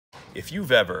If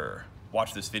you've ever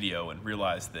watched this video and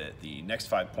realized that the next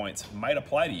 5 points might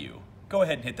apply to you, go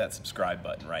ahead and hit that subscribe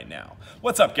button right now.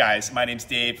 What's up, guys? My name's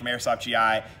Dave from Airsoft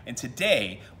GI, and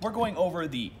today we're going over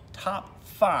the top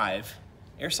 5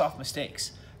 airsoft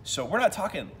mistakes. So we're not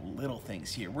talking little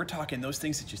things here. We're talking those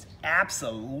things that just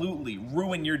absolutely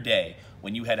ruin your day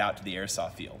when you head out to the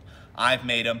airsoft field. I've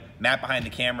made them, Matt behind the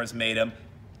camera's made them.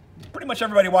 Pretty much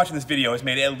everybody watching this video has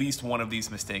made at least one of these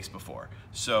mistakes before.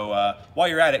 So while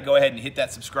you're at it, go ahead and hit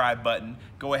that subscribe button.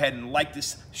 Go ahead and like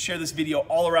this, share this video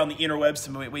all around the interwebs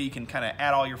so that way you can kind of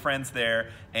add all your friends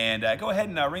there. And go ahead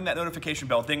and ring that notification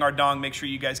bell, ding our dong. Make sure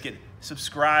you guys get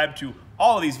subscribed to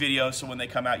all of these videos so when they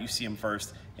come out, you see them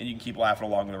first. And you can keep laughing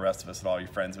along with the rest of us and all your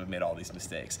friends who have made all these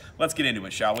mistakes. Let's get into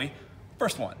it, shall we?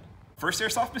 First one. First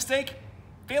airsoft mistake,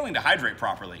 failing to hydrate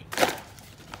properly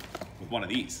with one of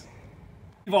these.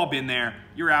 You've all been there,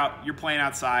 you're out, you're playing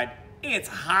outside, it's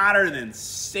hotter than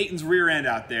Satan's rear end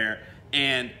out there,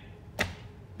 and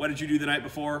what did you do the night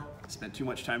before? Spent too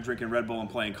much time drinking Red Bull and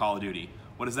playing Call of Duty.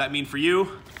 What does that mean for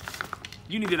you?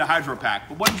 You needed a hydro pack,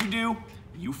 but what did you do?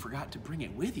 You forgot to bring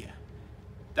it with you.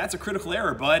 That's a critical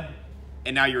error, bud,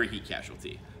 and now you're a heat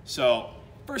casualty. So,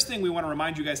 first thing we want to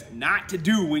remind you guys not to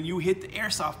do when you hit the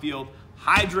airsoft field: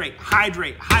 hydrate,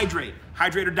 hydrate, hydrate.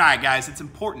 Hydrate or die, guys. It's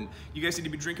important. You guys need to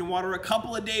be drinking water a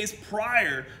couple of days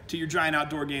prior to your giant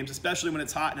outdoor games, especially when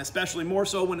it's hot, and especially more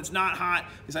so when it's not hot,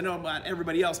 because I know about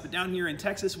everybody else, but down here in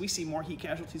Texas, we see more heat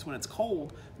casualties when it's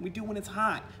cold than we do when it's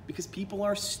hot, because people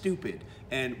are stupid.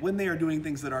 And when they are doing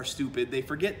things that are stupid, they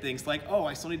forget things like, oh,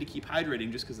 I still need to keep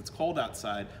hydrating just because it's cold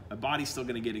outside. My body's still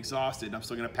going to get exhausted, and I'm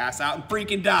still going to pass out and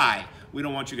freaking die. We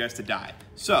don't want you guys to die.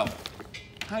 So,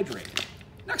 hydrate.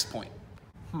 Next point.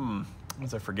 What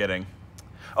was I forgetting?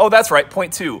 Oh, that's right,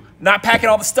 point 2. Not packing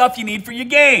all the stuff you need for your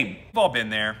game. We've all been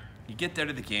there. You get there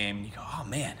to the game and you go, oh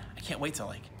man, I can't wait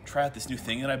to try out this new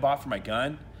thing that I bought for my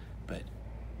gun. But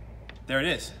there it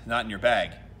is, not in your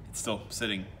bag. It's still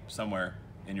sitting somewhere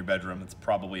in your bedroom. It's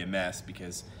probably a mess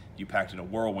because you packed in a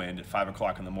whirlwind at 5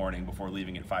 o'clock in the morning before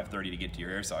leaving at 5:30 to get to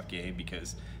your airsoft game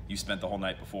because you spent the whole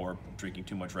night before drinking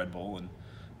too much Red Bull and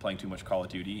playing too much Call of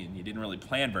Duty, and you didn't really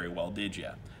plan very well, did you?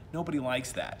 Nobody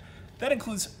likes that. That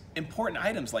includes important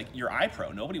items like your eye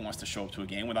pro. Nobody wants to show up to a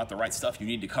game without the right stuff. You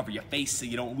need to cover your face so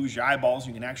you don't lose your eyeballs.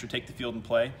 You can actually take the field and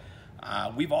play.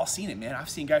 We've all seen it, man. I've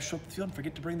seen guys show up to the field and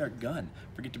forget to bring their gun,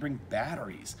 forget to bring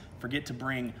batteries, forget to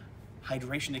bring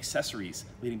hydration accessories,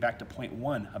 leading back to point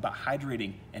 1 about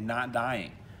hydrating and not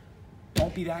dying.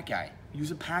 Don't be that guy.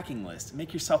 Use a packing list.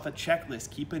 Make yourself a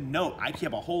checklist. Keep a note. I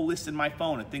keep a whole list in my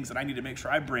phone of things that I need to make sure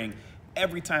I bring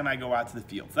every time I go out to the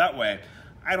field. That way,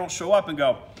 I don't show up and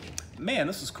go, man,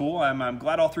 this is cool. I'm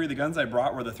glad all 3 of the guns I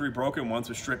brought were the 3 broken ones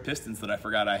with strip pistons that I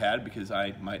forgot I had because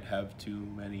I might have too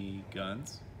many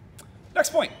guns.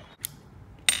 Next point.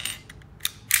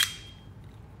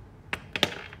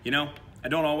 You know, I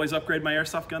don't always upgrade my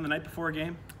airsoft gun the night before a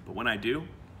game, but when I do,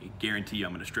 I guarantee you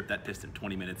I'm gonna strip that piston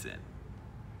 20 minutes in.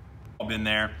 I've been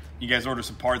there. You guys order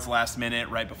some parts last minute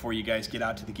right before you guys get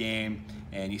out to the game,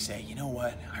 and you say, you know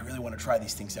what, I really want to try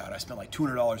these things out. I spent like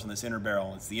 $200 on this inner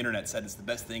barrel. It's the internet said it's the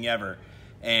best thing ever.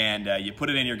 And you put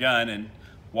it in your gun, and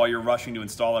while you're rushing to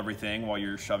install everything, while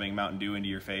you're shoving Mountain Dew into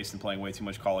your face and playing way too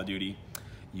much Call of Duty,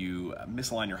 you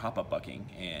misalign your hop-up bucking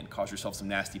and cause yourself some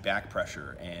nasty back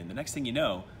pressure. And the next thing you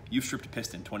know, you've stripped a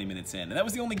piston 20 minutes in. And that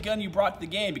was the only gun you brought to the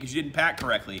game because you didn't pack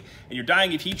correctly. And you're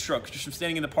dying of heat stroke just from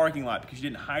standing in the parking lot because you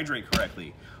didn't hydrate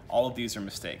correctly. All of these are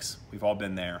mistakes. We've all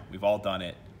been there. We've all done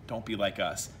it. Don't be like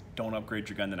us. Don't upgrade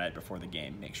your gun the night before the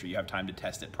game. Make sure you have time to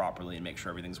test it properly and make sure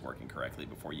everything's working correctly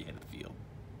before you hit the field.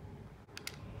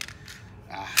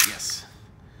 Yes.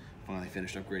 Finally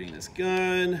finished upgrading this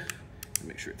gun.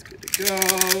 Make sure it's good to go.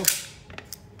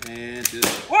 And just...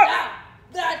 Whoa!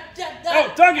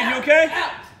 Oh, Duncan, you okay?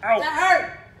 Ow!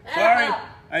 That hurt!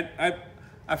 Sorry.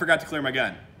 I forgot to clear my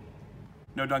gun.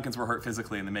 No Duncans were hurt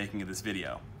physically in the making of this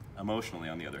video. Emotionally,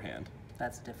 on the other hand.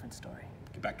 That's a different story.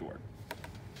 Get back to work.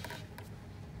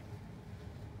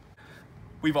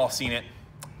 We've all seen it.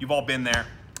 You've all been there.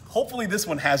 Hopefully this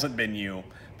one hasn't been you,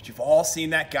 but you've all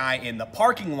seen that guy in the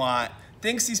parking lot,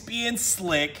 thinks he's being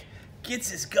slick,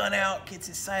 gets his gun out, gets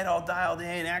his sight all dialed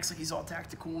in, acts like he's all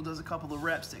tactical, does a couple of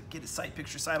reps to get his sight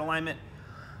picture, sight alignment,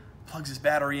 plugs his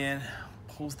battery in,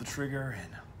 pulls the trigger,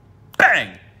 and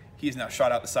bang! He has now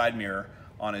shot out the side mirror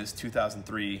on his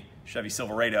 2003 Chevy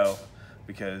Silverado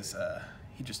because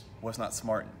he just was not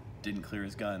smart and didn't clear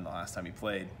his gun the last time he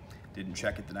played. Didn't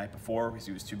check it the night before because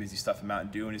he was too busy stuffing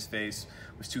Mountain Dew in his face,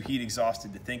 was too heat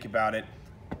exhausted to think about it,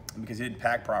 and because he didn't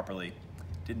pack properly,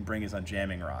 didn't bring his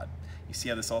unjamming rod. You see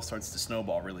how this all starts to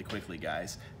snowball really quickly,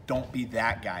 guys. Don't be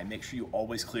that guy. Make sure you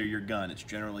always clear your gun. It's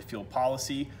generally field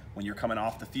policy when you're coming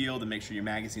off the field, and make sure your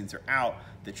magazines are out,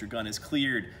 that your gun is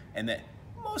cleared, and that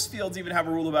most fields even have a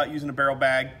rule about using a barrel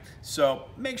bag. So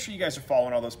make sure you guys are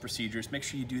following all those procedures. Make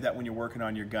sure you do that when you're working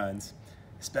on your guns,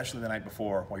 especially the night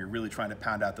before while you're really trying to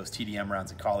pound out those TDM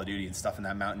rounds of Call of Duty and stuffing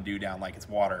that Mountain Dew down like it's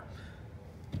water.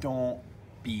 Don't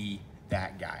be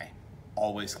that guy.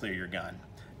 Always clear your gun.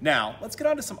 Now, let's get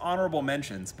on to some honorable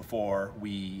mentions before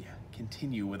we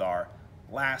continue with our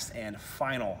last and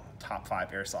final top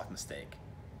 5 airsoft mistake.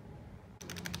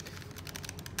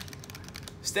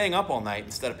 Staying up all night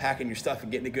instead of packing your stuff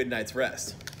and getting a good night's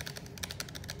rest.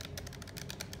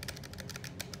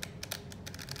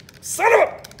 Son of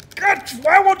a... God,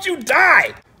 why won't you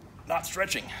die? Not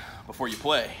stretching before you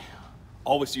play.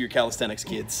 Always do your calisthenics,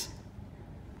 kids.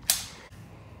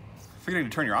 Forgetting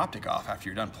to turn your optic off after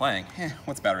you're done playing.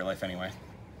 What's battery life anyway?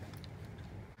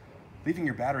 Leaving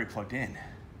your battery plugged in,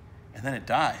 and then it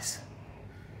dies.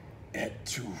 Add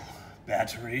to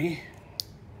battery.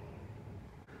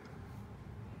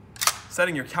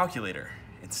 Setting your calculator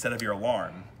instead of your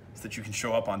alarm so that you can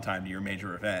show up on time to your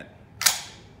major event.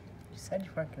 You said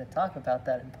you weren't going to talk about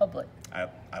that in public. I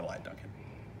lied, Duncan.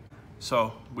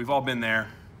 So, we've all been there.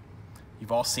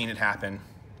 You've all seen it happen.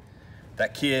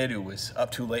 That kid who was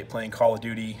up too late playing Call of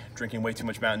Duty, drinking way too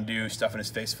much Mountain Dew, stuffing his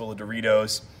face full of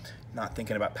Doritos, not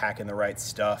thinking about packing the right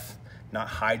stuff, not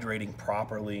hydrating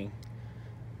properly,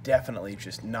 definitely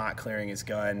just not clearing his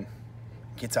gun,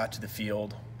 gets out to the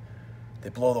field. They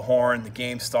blow the horn, the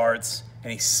game starts,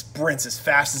 and he sprints as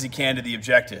fast as he can to the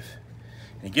objective.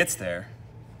 And he gets there,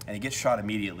 and he gets shot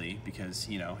immediately because,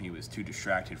 you know, he was too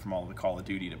distracted from all of the Call of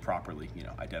Duty to properly, you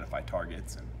know, identify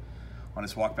targets. And on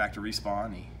his walk back to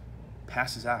respawn, he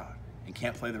passes out and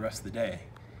can't play the rest of the day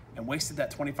and wasted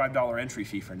that $25 entry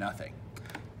fee for nothing.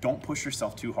 Don't push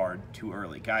yourself too hard too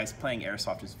early. Guys, playing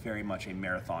airsoft is very much a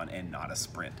marathon and not a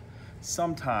sprint.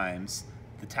 Sometimes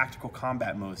the tactical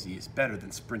combat mosey is better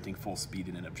than sprinting full speed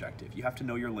in an objective. You have to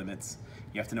know your limits.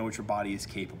 You have to know what your body is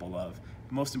capable of.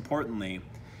 Most importantly,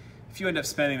 if you end up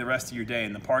spending the rest of your day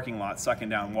in the parking lot sucking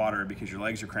down water because your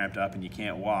legs are cramped up and you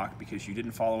can't walk because you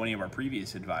didn't follow any of our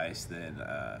previous advice, then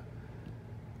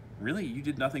really, you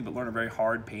did nothing but learn a very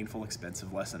hard, painful,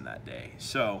 expensive lesson that day.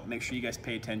 So make sure you guys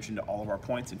pay attention to all of our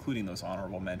points, including those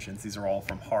honorable mentions. These are all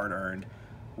from hard-earned,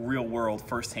 real-world,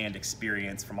 first-hand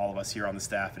experience from all of us here on the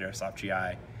staff at Airsoft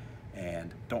GI.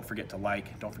 And don't forget to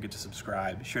like, don't forget to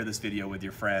subscribe, share this video with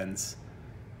your friends,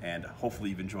 and hopefully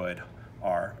you've enjoyed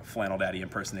our Flannel Daddy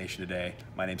impersonation today.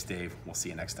 My name's Dave. We'll see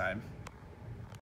you next time.